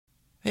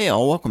Hey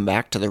all, welcome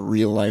back to the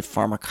Real Life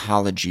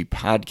Pharmacology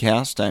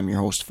Podcast. I'm your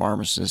host,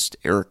 pharmacist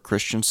Eric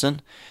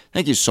Christensen.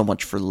 Thank you so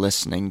much for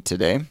listening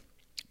today.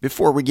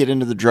 Before we get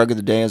into the drug of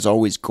the day, as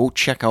always, go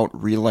check out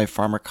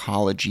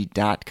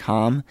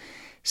reallifepharmacology.com.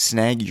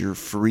 Snag your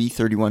free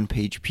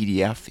 31-page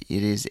PDF.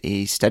 It is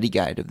a study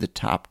guide of the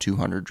top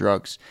 200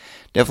 drugs.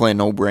 Definitely a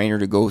no-brainer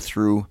to go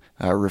through,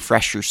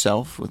 refresh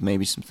yourself with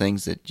maybe some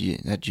things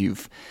that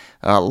you've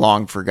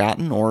long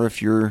forgotten, or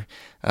if you're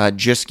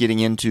just getting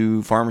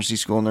into pharmacy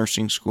school,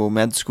 nursing school,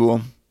 med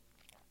school,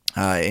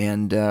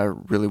 and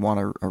really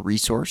want a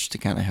resource to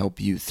kind of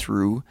help you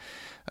through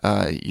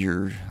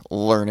your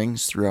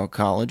learnings throughout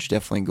college,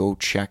 definitely go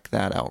check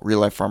that out.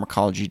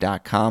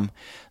 reallifepharmacology.com.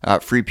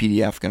 Free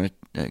PDF, going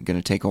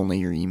to take only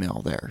your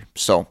email there.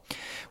 So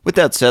with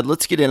that said,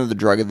 let's get into the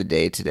drug of the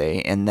day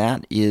today, and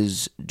that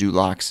is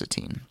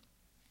duloxetine.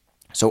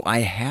 So I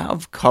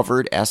have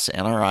covered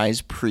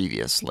SNRIs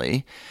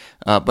previously,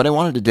 but I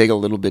wanted to dig a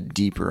little bit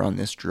deeper on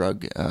this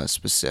drug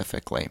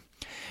specifically.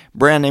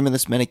 Brand name of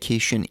this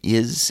medication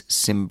is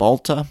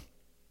Cymbalta.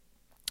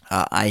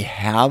 I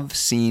have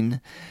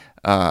seen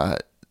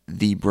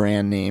the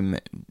brand name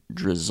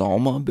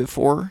Drizalma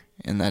before,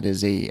 and that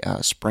is a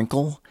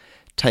sprinkle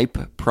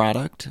type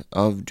product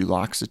of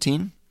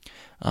duloxetine,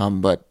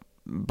 but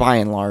by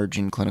and large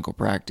in clinical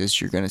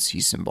practice you're going to see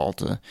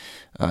Cymbalta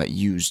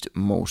used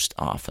most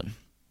often.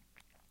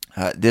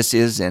 This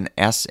is an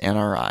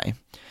SNRI.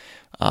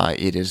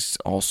 It is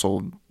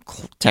also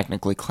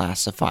technically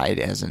classified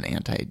as an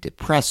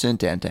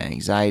antidepressant,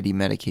 anti-anxiety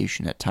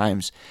medication at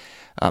times.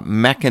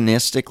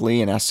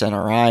 Mechanistically, an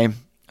SNRI,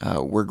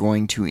 we're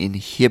going to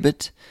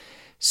inhibit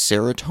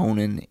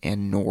serotonin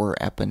and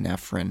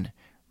norepinephrine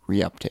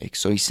reuptake.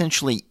 So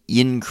essentially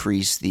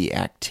increase the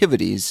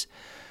activities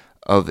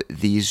of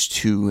these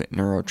two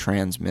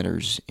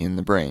neurotransmitters in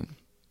the brain.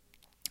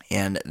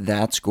 And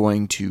that's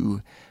going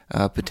to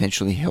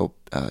potentially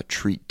help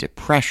treat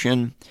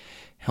depression,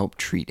 help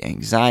treat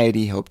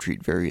anxiety, help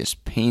treat various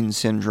pain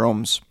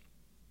syndromes.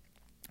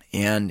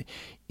 And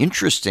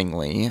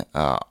interestingly,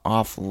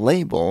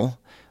 off-label,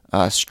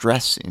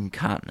 stress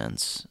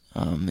incontinence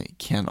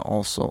can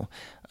also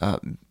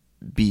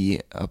be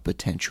a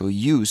potential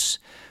use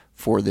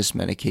for this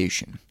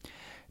medication.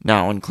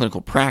 Now, in clinical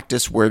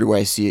practice, where do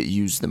I see it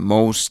used the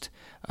most?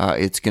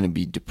 It's going to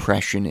be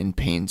depression and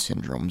pain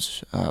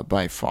syndromes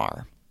by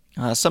far.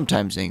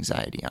 Sometimes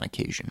anxiety on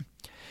occasion.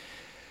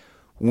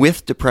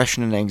 With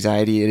depression and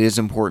anxiety, it is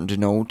important to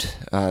note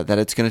that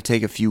it's going to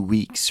take a few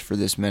weeks for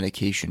this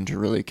medication to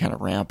really kind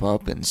of ramp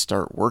up and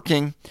start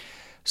working.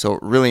 So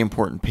really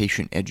important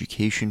patient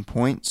education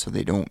point so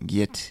they don't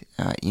get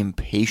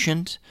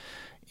impatient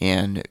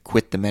and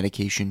quit the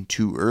medication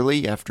too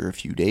early after a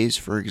few days,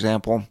 for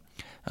example.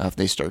 If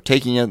they start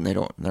taking it and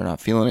they're not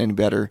feeling any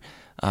better,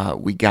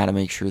 we got to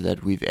make sure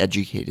that we've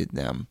educated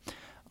them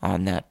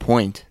on that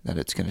point that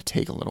it's going to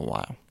take a little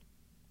while.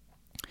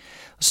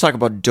 Let's talk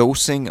about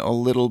dosing a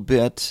little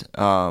bit.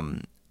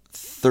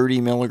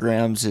 30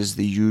 milligrams is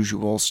the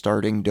usual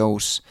starting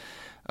dose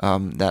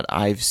that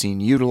I've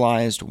seen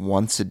utilized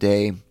once a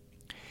day.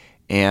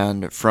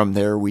 And from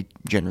there, we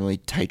generally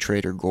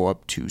titrate or go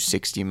up to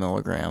 60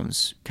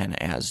 milligrams kind of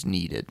as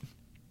needed.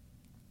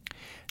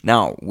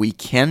 Now, we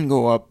can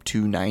go up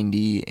to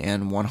 90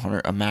 and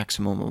 100, a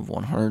maximum of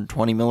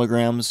 120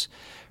 milligrams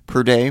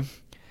per day.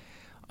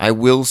 I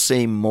will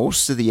say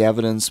most of the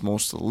evidence,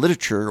 most of the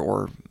literature,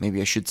 or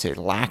maybe I should say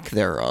lack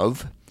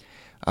thereof,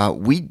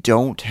 we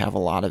don't have a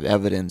lot of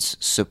evidence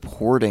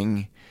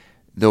supporting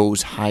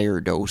those higher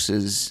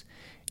doses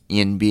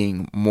in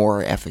being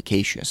more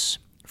efficacious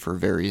for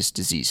various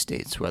disease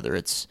states, whether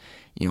it's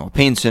a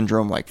pain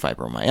syndrome like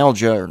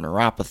fibromyalgia or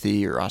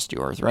neuropathy or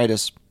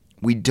osteoarthritis.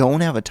 We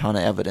don't have a ton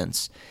of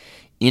evidence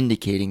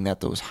indicating that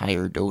those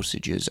higher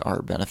dosages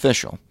are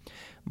beneficial.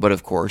 But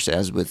of course,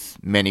 as with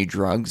many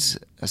drugs,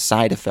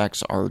 side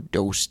effects are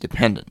dose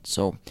dependent.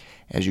 So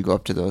as you go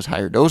up to those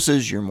higher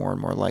doses, you're more and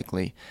more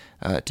likely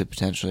to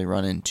potentially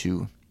run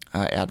into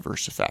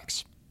adverse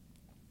effects.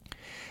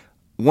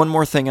 One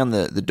more thing on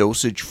the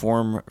dosage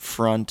form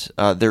front,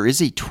 there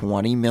is a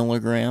 20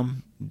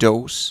 milligram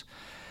dose.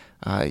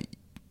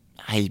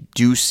 I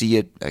do see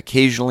it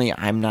occasionally.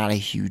 I'm not a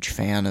huge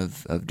fan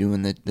of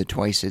doing the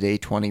twice a day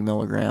 20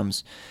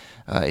 milligrams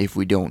if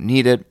we don't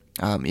need it.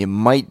 It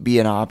might be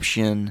an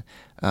option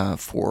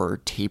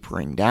for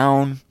tapering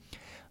down.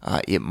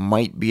 It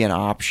might be an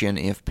option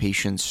if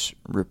patients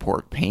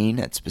report pain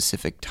at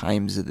specific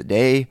times of the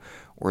day,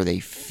 or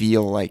they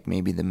feel like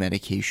maybe the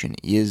medication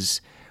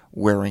is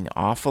wearing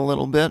off a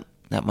little bit.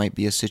 That might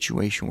be a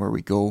situation where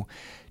we go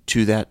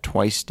to that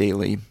twice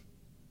daily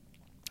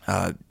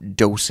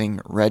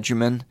dosing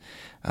regimen.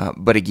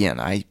 But again,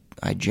 I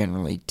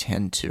generally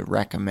tend to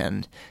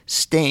recommend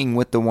staying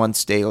with the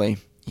once daily,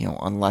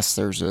 unless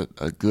there's a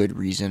good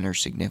reason or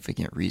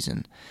significant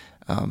reason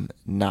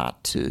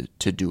not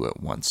to do it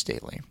once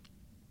daily.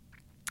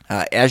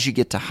 As you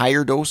get to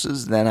higher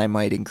doses, then I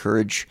might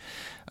encourage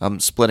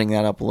splitting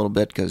that up a little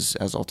bit, because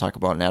as I'll talk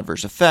about in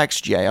adverse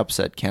effects, GI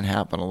upset can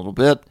happen a little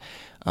bit.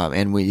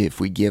 And if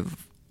we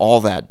give all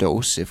that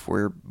dose, if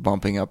we're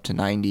bumping up to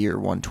 90 or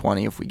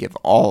 120, if we give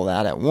all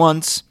that at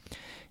once,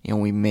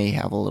 we may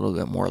have a little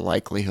bit more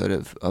likelihood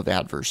of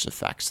adverse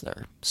effects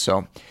there.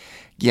 So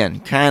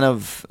again, kind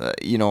of, a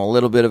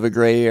little bit of a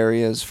gray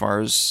area as far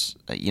as,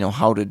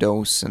 how to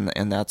dose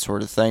and that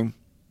sort of thing.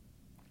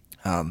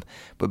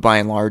 But by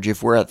and large,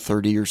 if we're at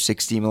 30 or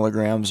 60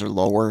 milligrams or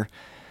lower,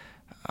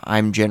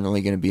 I'm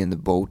generally going to be in the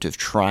boat of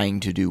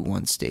trying to do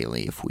once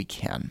daily if we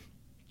can.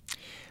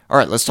 All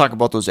right, let's talk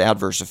about those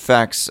adverse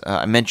effects.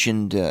 I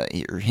mentioned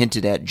or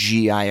hinted at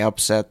GI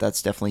upset.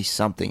 That's definitely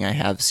something I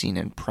have seen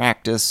in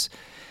practice.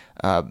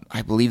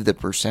 I believe the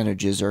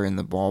percentages are in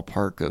the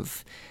ballpark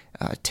of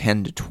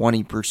 10 to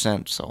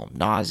 20%, so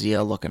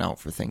nausea, looking out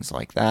for things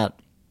like that.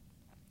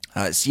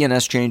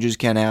 CNS changes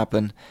can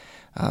happen,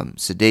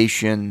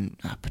 sedation,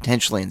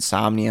 potentially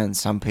insomnia in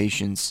some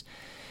patients,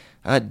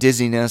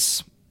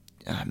 dizziness,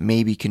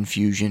 maybe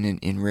confusion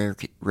in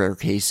rare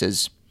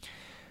cases.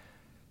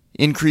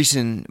 Increase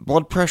in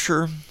blood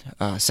pressure,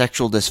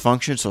 sexual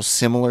dysfunction, so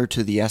similar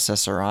to the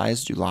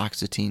SSRIs,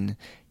 duloxetine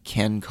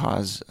can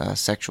cause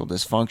sexual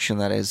dysfunction.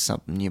 That is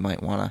something you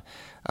might want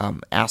to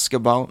ask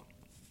about.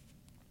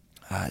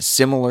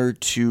 Similar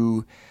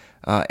to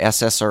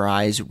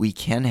SSRIs, we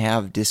can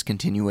have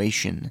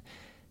discontinuation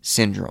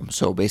syndrome,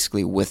 so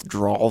basically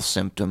withdrawal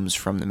symptoms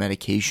from the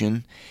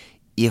medication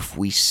if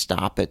we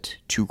stop it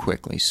too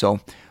quickly.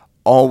 So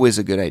always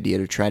a good idea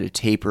to try to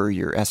taper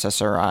your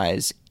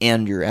SSRIs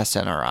and your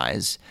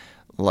SNRIs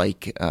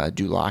like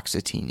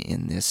duloxetine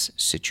in this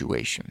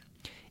situation.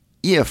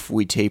 If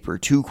we taper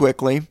too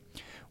quickly,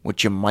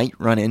 what you might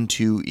run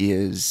into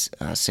is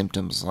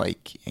symptoms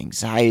like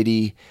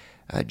anxiety,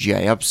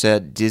 GI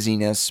upset,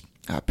 dizziness,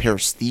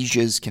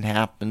 paresthesias can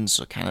happen,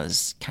 so kind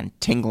of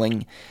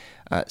tingling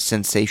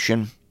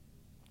sensation.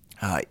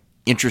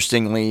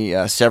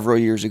 Interestingly, several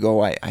years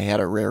ago, I had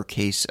a rare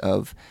case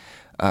of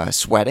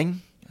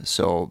sweating.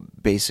 So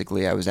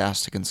basically, I was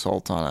asked to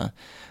consult on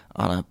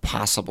a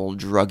possible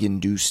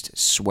drug-induced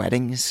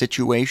sweating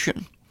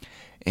situation,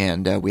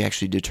 and we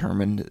actually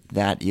determined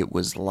that it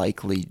was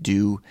likely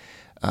due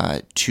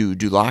to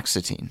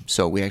duloxetine.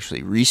 So we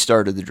actually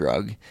restarted the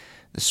drug,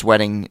 the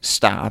sweating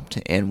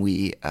stopped, and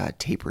we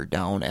tapered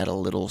down at a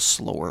little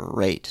slower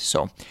rate.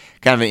 So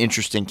kind of an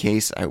interesting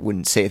case. I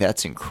wouldn't say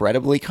that's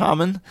incredibly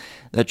common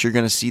that you're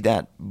going to see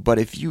that, but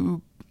if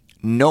you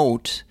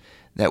note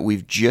that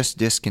we've just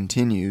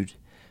discontinued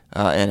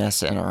an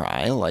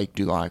SNRI like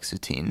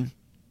duloxetine,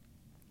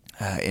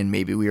 and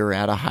maybe we were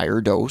at a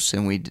higher dose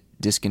and we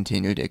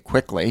discontinued it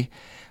quickly,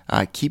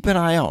 keep an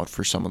eye out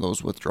for some of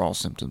those withdrawal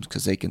symptoms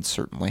because they can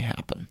certainly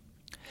happen.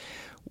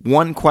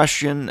 One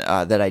question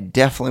that I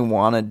definitely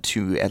wanted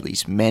to at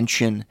least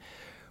mention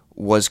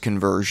was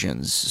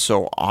conversions.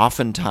 So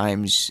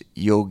oftentimes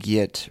you'll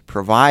get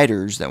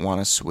providers that want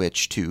to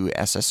switch to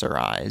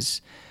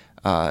SSRIs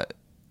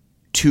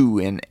to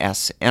an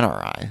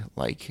SNRI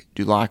like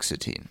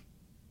duloxetine.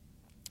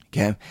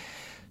 Okay,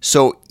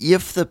 so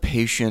if the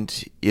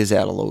patient is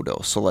at a low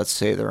dose, so let's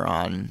say they're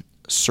on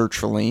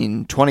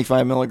sertraline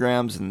 25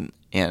 milligrams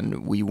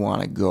and we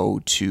want to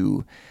go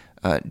to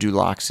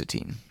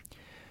duloxetine,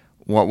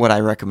 what would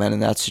I recommend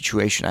in that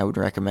situation? I would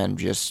recommend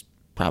just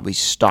probably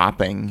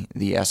stopping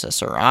the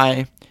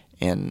SSRI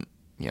and,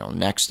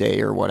 next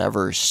day or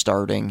whatever,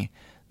 starting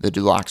the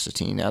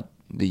duloxetine at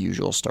the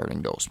usual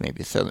starting dose,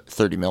 maybe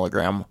 30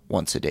 milligram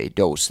once a day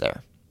dose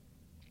there.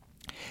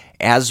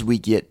 As we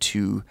get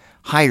to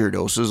higher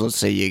doses, let's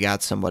say you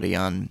got somebody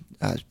on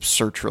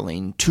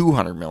sertraline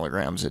 200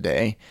 milligrams a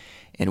day,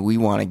 and we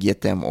want to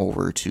get them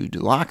over to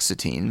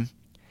duloxetine,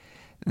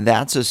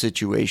 that's a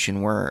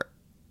situation where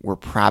we're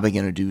probably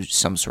going to do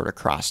some sort of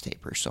cross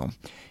taper. So,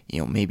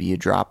 maybe you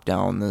drop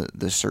down the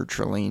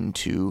sertraline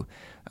to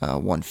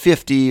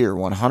 150 or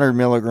 100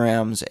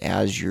 milligrams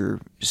as you're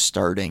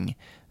starting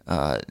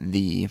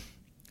the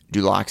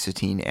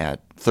duloxetine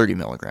at 30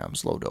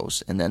 milligrams low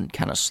dose, and then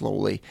kind of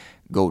slowly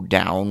go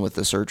down with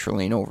the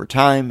sertraline over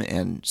time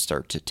and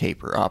start to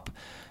taper up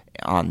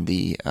on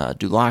the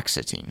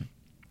duloxetine.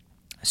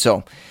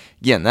 So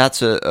again,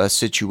 that's a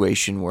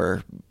situation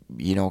where,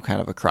 kind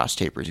of a cross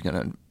taper is going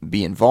to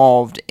be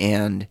involved,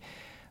 and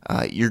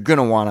you're going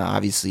to want to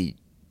obviously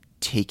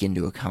take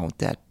into account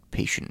that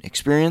patient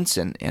experience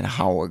and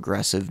how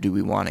aggressive do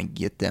we want to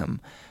get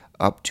them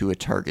up to a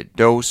target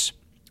dose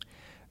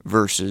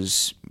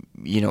versus,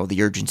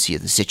 the urgency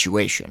of the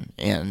situation.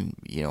 And,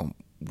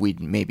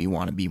 we'd maybe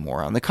want to be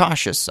more on the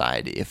cautious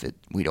side if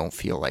we don't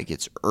feel like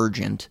it's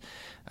urgent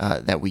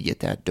that we get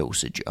that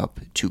dosage up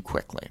too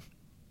quickly.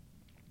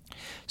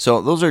 So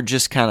those are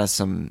just kind of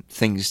some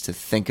things to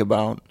think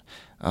about,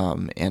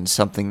 and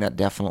something that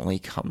definitely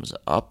comes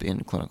up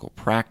in clinical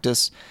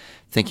practice,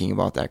 thinking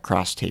about that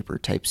cross-taper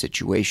type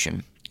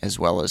situation, as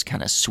well as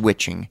kind of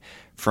switching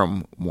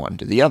from one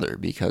to the other,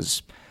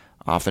 because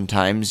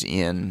oftentimes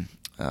in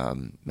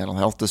mental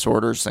health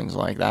disorders, things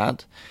like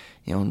that,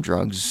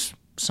 drugs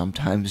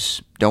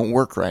sometimes don't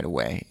work right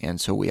away,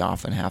 and so we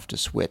often have to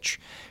switch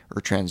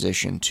or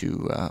transition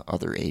to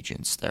other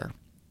agents there.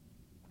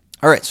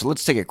 All right, so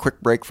let's take a quick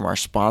break from our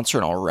sponsor,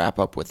 and I'll wrap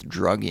up with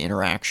drug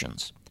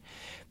interactions.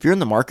 If you're in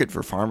the market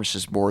for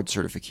pharmacist board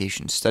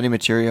certification study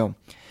material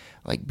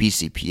like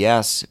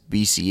BCPS,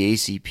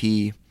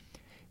 BCACP,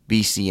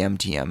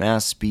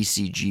 BCMTMS,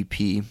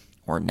 BCGP,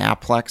 or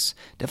NAPLEX,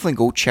 definitely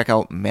go check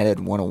out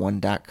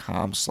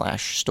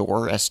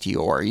meded101.com/store,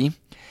 S-T-O-R-E.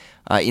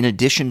 In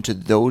addition to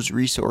those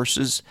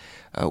resources,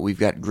 we've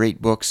got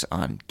great books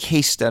on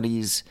case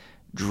studies,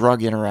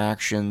 drug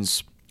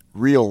interactions,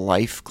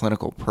 real-life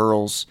clinical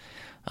pearls.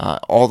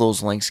 All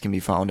those links can be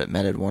found at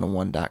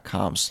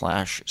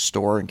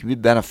meded101.com/store and can be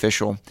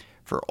beneficial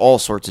for all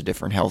sorts of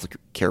different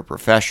healthcare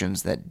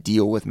professions that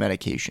deal with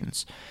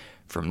medications,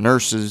 from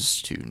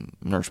nurses to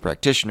nurse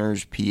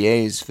practitioners,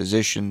 PAs,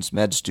 physicians,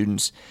 med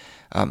students.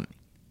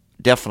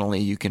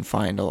 Definitely you can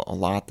find a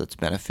lot that's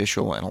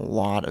beneficial and a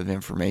lot of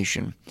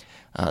information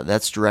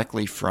that's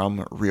directly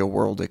from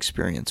real-world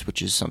experience,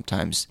 which is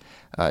sometimes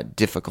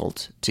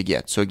difficult to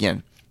get. So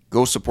again,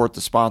 go support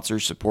the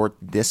sponsors, support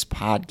this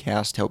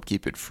podcast, help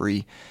keep it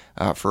free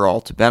for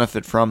all to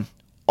benefit from.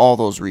 All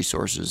those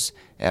resources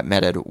at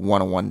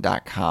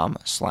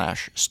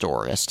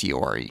meded101.com/store,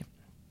 S-T-O-R-E.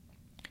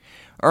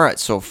 All right,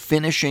 so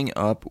finishing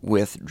up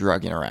with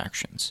drug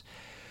interactions.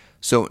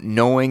 So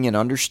knowing and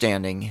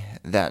understanding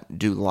that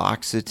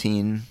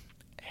duloxetine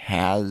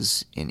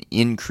has an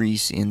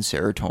increase in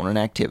serotonin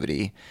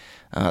activity,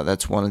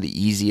 that's one of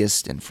the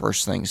easiest and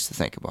first things to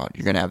think about.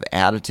 You're going to have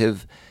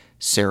additive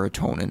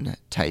serotonin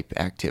type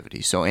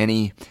activity. So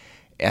any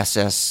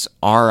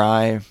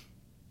SSRI,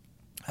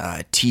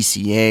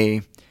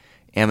 TCA,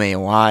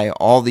 MAOI,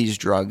 all these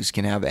drugs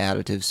can have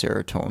additive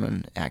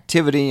serotonin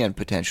activity and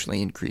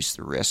potentially increase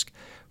the risk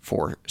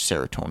for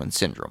serotonin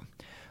syndrome.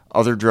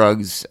 Other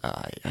drugs,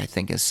 I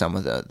think of some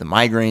of the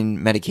migraine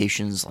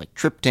medications like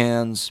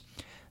triptans,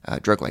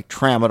 a drug like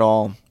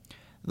tramadol,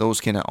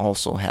 those can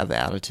also have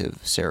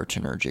additive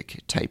serotonergic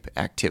type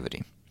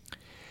activity.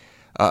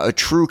 A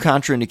true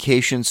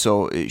contraindication,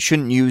 so it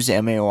shouldn't use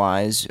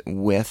MAOIs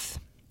with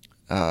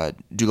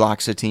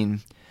duloxetine.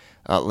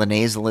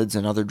 Linezolid's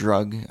another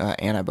drug,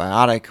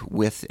 antibiotic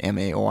with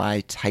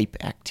MAOI type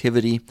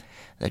activity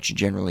that you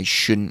generally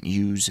shouldn't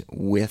use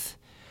with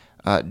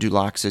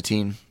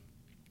duloxetine.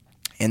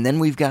 And then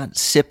we've got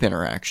CYP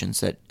interactions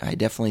that I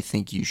definitely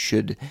think you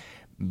should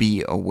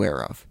be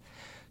aware of.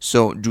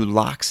 So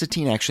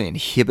duloxetine actually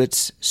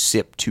inhibits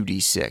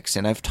CYP2D6,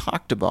 and I've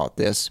talked about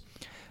this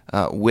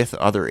with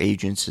other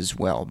agents as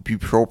well,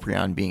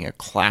 bupropion being a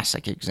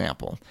classic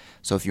example.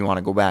 So if you want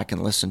to go back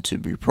and listen to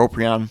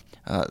bupropion,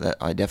 that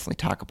I definitely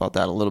talk about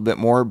that a little bit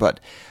more, but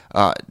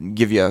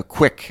give you a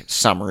quick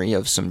summary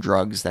of some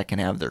drugs that can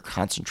have their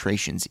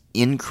concentrations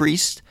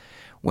increased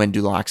when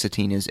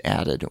duloxetine is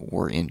added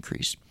or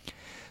increased.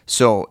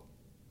 So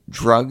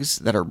drugs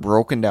that are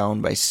broken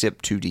down by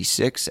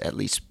CYP2D6, at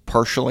least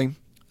partially,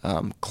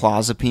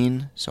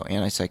 clozapine, so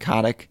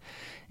antipsychotic,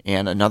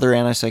 and another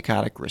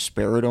antipsychotic,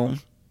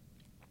 risperidone.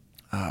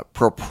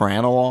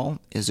 Propranolol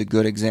is a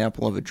good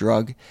example of a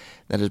drug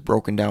that is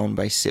broken down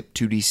by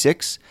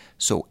CYP2D6.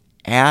 So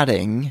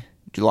adding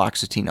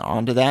duloxetine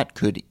onto that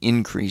could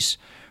increase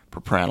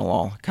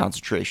propranolol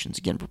concentrations.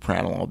 Again,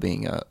 propranolol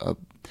being a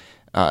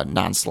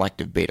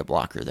non-selective beta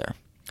blocker there.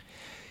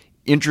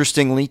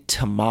 Interestingly,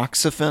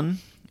 tamoxifen,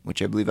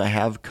 which I believe I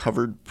have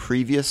covered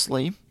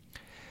previously,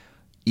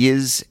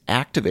 is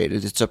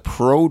activated. It's a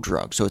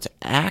prodrug, so it's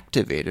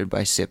activated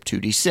by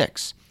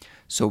CYP2D6.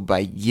 So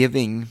by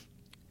giving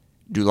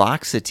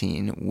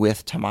duloxetine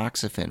with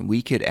tamoxifen,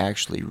 we could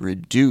actually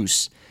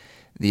reduce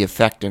the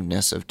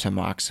effectiveness of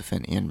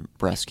tamoxifen in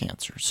breast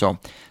cancer. So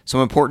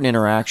some important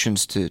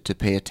interactions to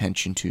pay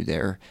attention to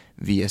there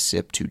via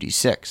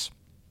CYP2D6.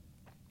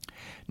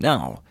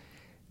 Now,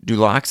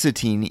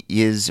 duloxetine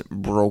is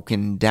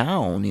broken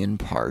down in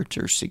part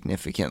or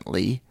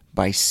significantly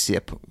by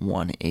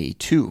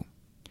CYP1A2.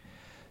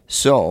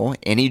 So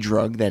any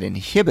drug that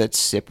inhibits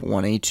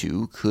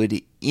CYP1A2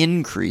 could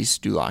increase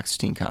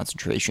duloxetine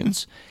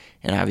concentrations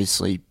and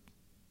obviously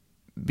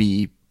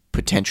be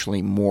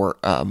potentially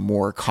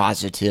more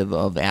causative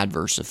of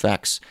adverse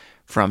effects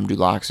from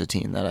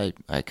duloxetine that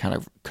I kind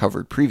of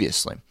covered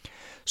previously.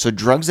 So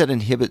drugs that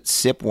inhibit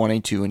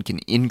CYP1A2 and can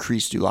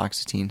increase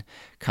duloxetine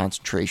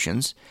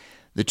concentrations,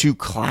 the two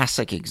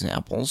classic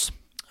examples,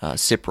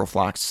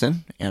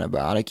 ciprofloxacin,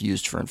 antibiotic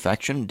used for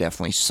infection,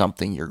 definitely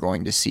something you're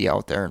going to see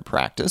out there in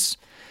practice.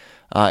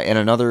 And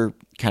another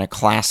kind of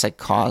classic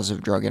cause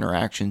of drug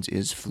interactions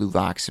is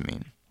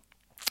fluvoxamine.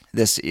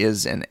 This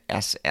is an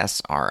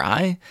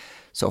SSRI,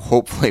 so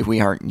hopefully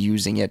we aren't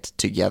using it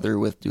together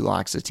with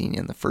duloxetine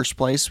in the first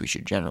place. We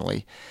should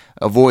generally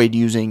avoid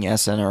using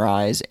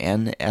SNRIs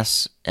and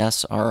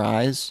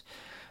SSRIs.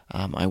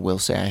 I will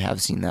say I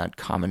have seen that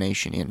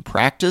combination in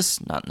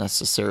practice, not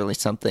necessarily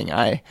something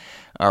I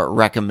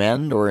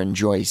recommend or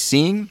enjoy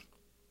seeing.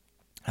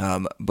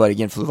 But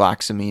again,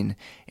 fluvoxamine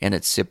and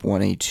its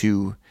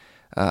CYP1A2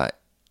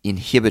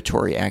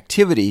 inhibitory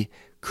activity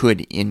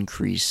could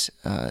increase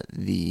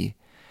the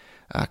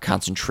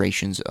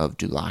concentrations of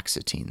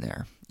duloxetine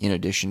there, in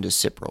addition to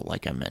Cipro,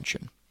 like I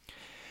mentioned.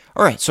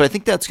 All right, so I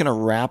think that's going to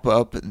wrap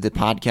up the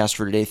podcast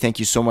for today. Thank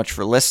you so much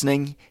for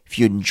listening. If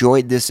you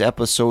enjoyed this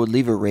episode,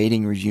 leave a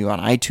rating review on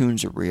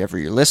iTunes or wherever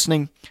you're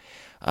listening.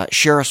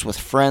 Share us with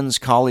friends,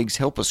 colleagues.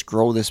 Help us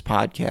grow this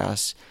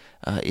podcast.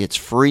 It's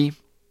free.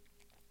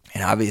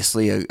 And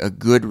obviously a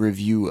good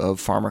review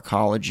of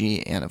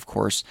pharmacology and, of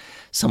course,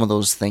 some of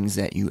those things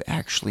that you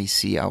actually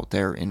see out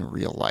there in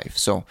real life.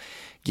 So,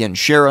 again,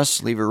 share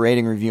us, leave a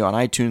rating review on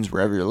iTunes,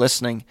 wherever you're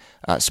listening.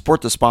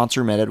 Support the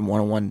sponsor,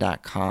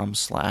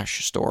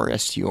 meded101.com/store,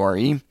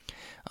 S-T-O-R-E. You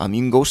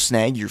can go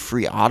snag your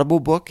free Audible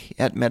book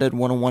at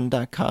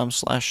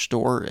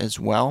meded101.com/store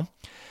as well.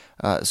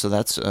 So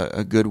that's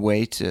a good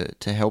way to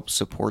help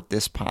support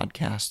this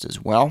podcast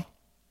as well.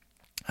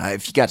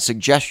 If you got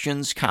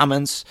suggestions,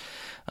 comments,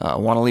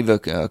 want to leave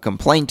a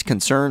complaint,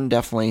 concern,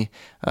 definitely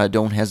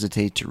don't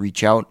hesitate to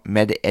reach out,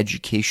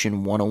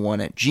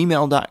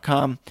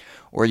 mededucation101@gmail.com,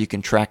 or you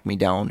can track me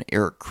down,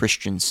 Eric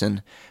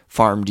Christensen,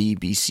 PharmD,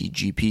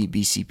 BCGP,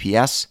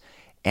 BCPS,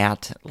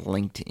 at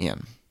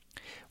LinkedIn.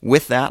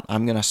 With that,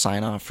 I'm going to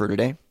sign off for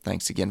today.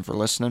 Thanks again for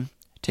listening.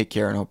 Take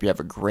care and hope you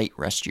have a great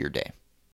rest of your day.